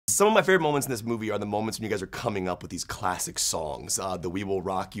Some of my favorite moments in this movie are the moments when you guys are coming up with these classic songs. The "We Will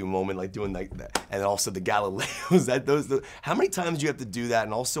Rock You" moment, like doing like that, and also the Galileos. How many times do you have to do that?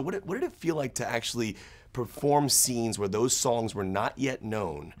 And also, what did it feel like to actually perform scenes where those songs were not yet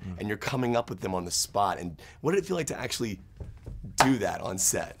known, and you're coming up with them on the spot? And what did it feel like to actually do that on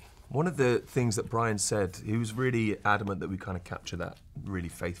set? One of the things that Brian said, he was really adamant that we kind of capture that really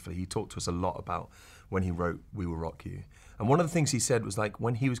faithfully. He talked to us a lot about when he wrote "We Will Rock You." And one of the things he said was like,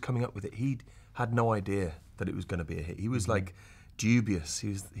 when he was coming up with it, he had no idea that it was going to be a hit. He was like dubious.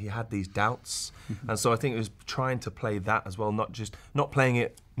 He had these doubts. And so I think it was trying to play that as well, not playing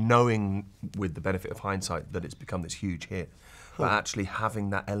it knowing with the benefit of hindsight that it's become this huge hit, but actually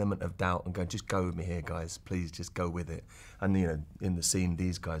having that element of doubt and going, just go with me here, guys, please just go with it. And you know, in the scene,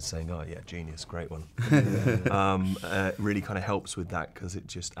 these guys saying, oh yeah, genius, great one. Really kind of helps with that because it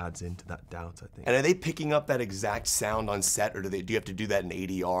just adds into that doubt, I think. And are they picking up that exact sound on set, or do you have to do that in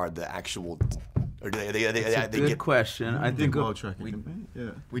ADR, the actual, or do they Good question. I think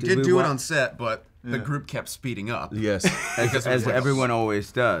we did do it on set, but the group kept speeding up. Yes, as everyone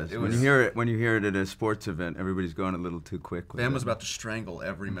always does. When you hear it at a sports event, everybody's going a little too quick. Ben was about to strangle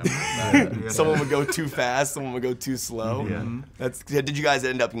every member of that. Someone would go too fast, someone would go too slow. Did you guys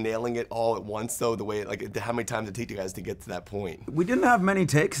end up nailing it all at once though? The way, like, how many times did it take you guys to get to that point? We didn't have many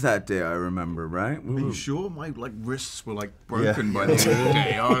takes that day, I remember, right? Are you sure? My wrists were like broken by the end of the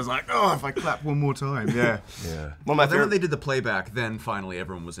day. I was like, oh, if I clap one more time, Well, then when they did the playback, then finally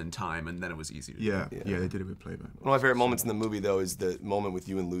everyone was in time, and then it was easier. Yeah, they did it with playback. One of my favorite moments in the movie, though, is the moment with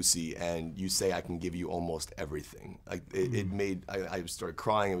you and Lucy, and you say, "I can give you almost everything." Like it made I started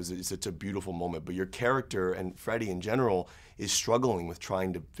crying. It's such a beautiful moment. But your character and Freddie in general is struggling with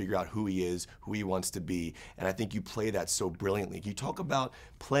trying to figure out who he is, who he wants to be, and I think you play that so brilliantly. Can you talk about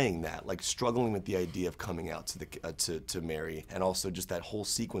playing that, like struggling with the idea of coming out to the to Mary, and also just that whole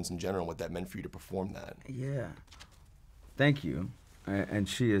sequence in general, what that meant for you to perform that? Yeah. Thank you. And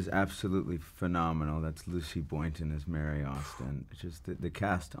she is absolutely phenomenal. That's Lucy Boynton as Mary Austin. It's just the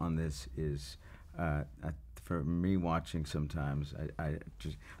cast on this is, for me watching sometimes, I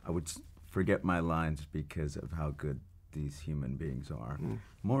would forget my lines because of how good these human beings are.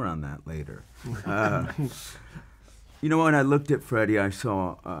 More on that later. You know, when I looked at Freddie, I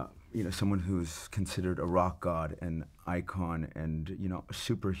saw you know, someone who's considered a rock god, an icon, and you know,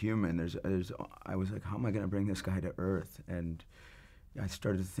 superhuman. I was like, how am I going to bring this guy to earth? And I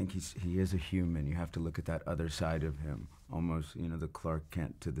started to think he is a human. You have to look at that other side of him, almost, you know, the Clark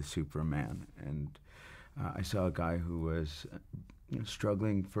Kent to the Superman. And I saw a guy who was, you know,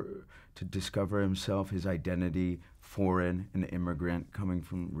 struggling to discover himself, his identity, foreign, an immigrant, coming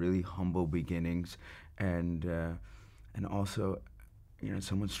from really humble beginnings, and also, you know,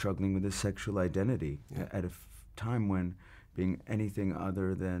 someone struggling with his sexual identity at a time when being anything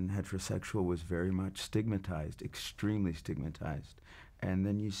other than heterosexual was very much stigmatized, extremely stigmatized. And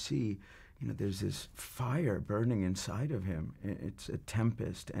then you see, you know, there's this fire burning inside of him. It's a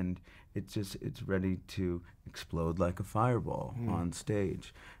tempest, and it's ready to explode like a fireball on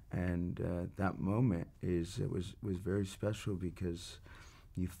stage. And that moment was very special because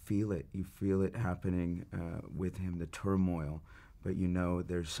you feel it happening with him, the turmoil, but you know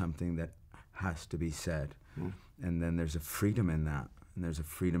there's something that has to be said. And then there's a freedom in that, and there's a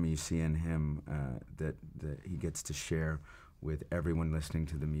freedom you see in him that he gets to share with everyone listening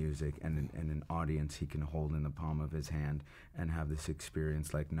to the music, and an audience he can hold in the palm of his hand and have this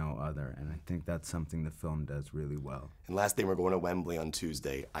experience like no other. And I think that's something the film does really well. And last thing, we're going to Wembley on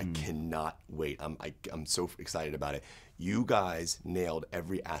Tuesday. I cannot wait. I'm so excited about it. You guys nailed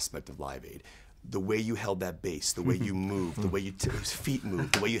every aspect of Live Aid. The way you held that bass, the way you moved, the way your feet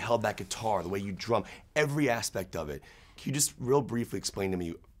moved, the way you held that guitar, the way you drum, every aspect of it. Can you just real briefly explain to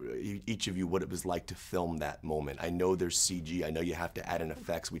me, each of you, what it was like to film that moment? I know there's CG, I know you have to add in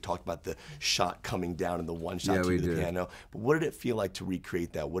effects. We talked about the shot coming down and the one shot to the piano. But what did it feel like to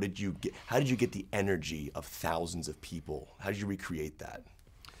recreate that? What did you get? How did you get the energy of thousands of people? How did you recreate that?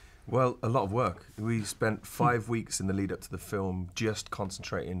 Well, a lot of work. We spent 5 weeks in the lead up to the film just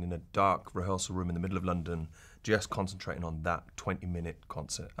concentrating in a dark rehearsal room in the middle of London, just concentrating on that 20-minute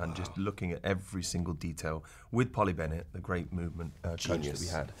concert and just looking at every single detail with Polly Bennett, the great movement coach that we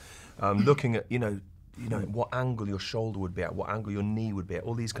had. Looking at, you know, what angle your shoulder would be at, what angle your knee would be at,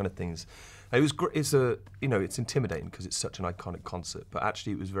 all these kind of things. It was it's intimidating because it's such an iconic concert, but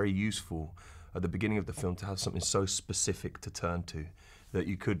actually it was very useful at the beginning of the film to have something so specific to turn to, that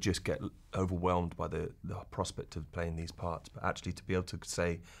you could just get overwhelmed by the prospect of playing these parts, but actually to be able to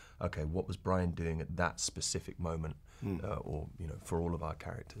say, okay, what was Brian doing at that specific moment, or, you know, for all of our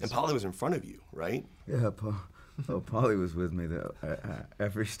characters. And Polly was in front of you, right? Yeah, Oh, Polly was with me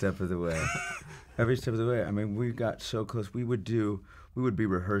every step of the way. Every step of the way. I mean, we got so close. We would be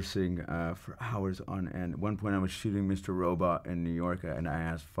rehearsing for hours on end. At one point, I was shooting Mr. Robot in New York, and I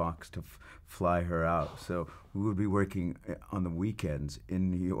asked Fox to fly her out. So we would be working on the weekends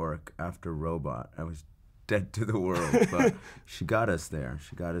in New York after Robot. I was dead to the world, but she got us there.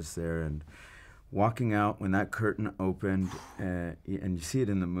 She got us there, and walking out when that curtain opened, and you see it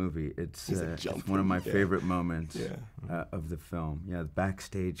in the movie, it's one of my favorite moments of the film. Yeah, the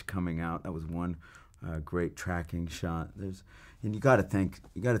backstage coming out, that was one great tracking shot. And you got to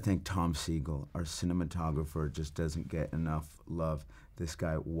thank Tom Siegel, our cinematographer. Just doesn't get enough love. This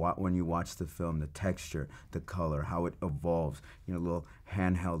guy, when you watch the film, the texture, the color, how it evolves, a little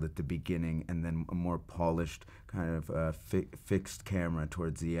handheld at the beginning and then a more polished kind of fixed camera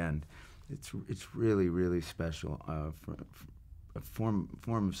towards the end. It's really, really special for a form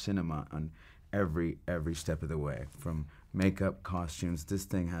of cinema on every step of the way, from makeup, costumes. This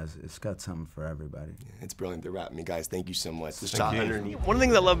thing it's got something for everybody. Yeah, it's brilliant. They're wrapping me, guys. Thank you so much. The shot underneath. One of the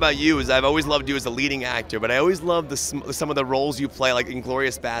things I love about you is I've always loved you as a leading actor, but I always love some of the roles you play, like in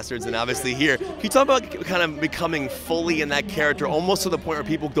Glorious Bastards and obviously here. Can you talk about kind of becoming fully in that character, almost to the point where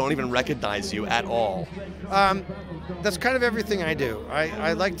people don't even recognize you at all? That's kind of everything I do.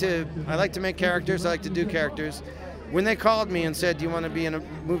 I like to make characters. I like to do characters. When they called me and said, "Do you want to be in a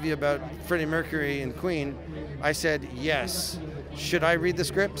movie about Freddie Mercury and Queen?" I said, "Yes." Should I read the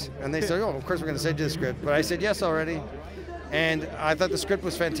script? And they said, "Oh, of course we're going to send you the script." But I said yes already. And I thought the script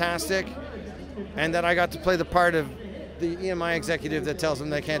was fantastic, and that I got to play the part of the EMI executive that tells them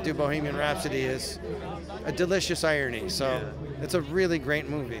they can't do Bohemian Rhapsody is a delicious irony. So it's a really great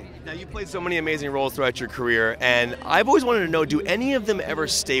movie. Now, you played so many amazing roles throughout your career, and I've always wanted to know, do any of them ever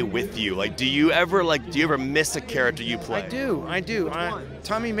stay with you? Like, do you ever miss a character you play? I do.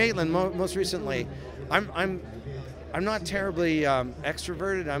 Tommy Maitland, most recently. I'm not terribly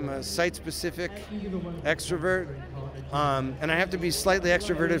extroverted. I'm a site-specific extrovert, and I have to be slightly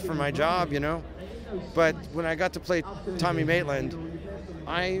extroverted for my job, But when I got to play Tommy Maitland,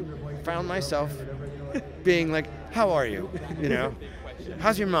 I found myself being like, "How are you?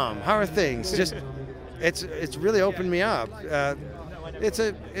 How's your mom? How are things?" Just, it's really opened me up. It's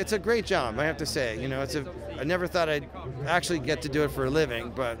a great job, I have to say. I never thought I'd actually get to do it for a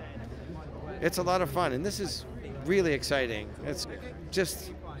living, but it's a lot of fun, and this is really exciting. It's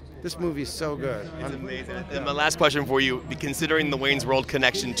just, this movie's so good. It's amazing. And my last question for you, considering the Wayne's World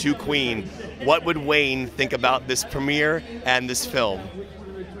connection to Queen, what would Wayne think about this premiere and this film?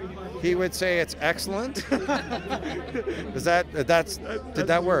 He would say it's excellent. Did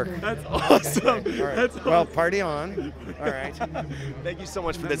that work? That's awesome. All right. That's awesome. Well, party on. All right. Thank you so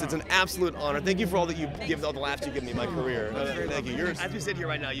much for this. It's an absolute honor. Thank you for all that you give, all the laughs you give me in my career. Thank you. As we sit here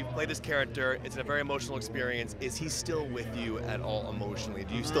right now, you play this character. It's a very emotional experience. Is he still with you at all emotionally?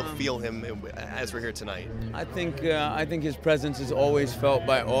 Do you still feel him as we're here tonight? I think his presence is always felt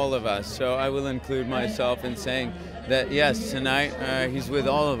by all of us. So I will include myself in saying that yes, tonight he's with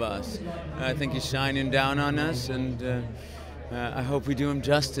all of us. I think he's shining down on us, and I hope we do him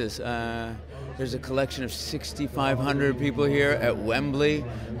justice. There's a collection of 6,500 people here at Wembley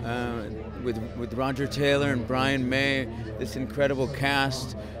with Roger Taylor and Brian May, this incredible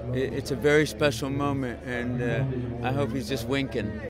cast. It's a very special moment, and I hope he's just winking.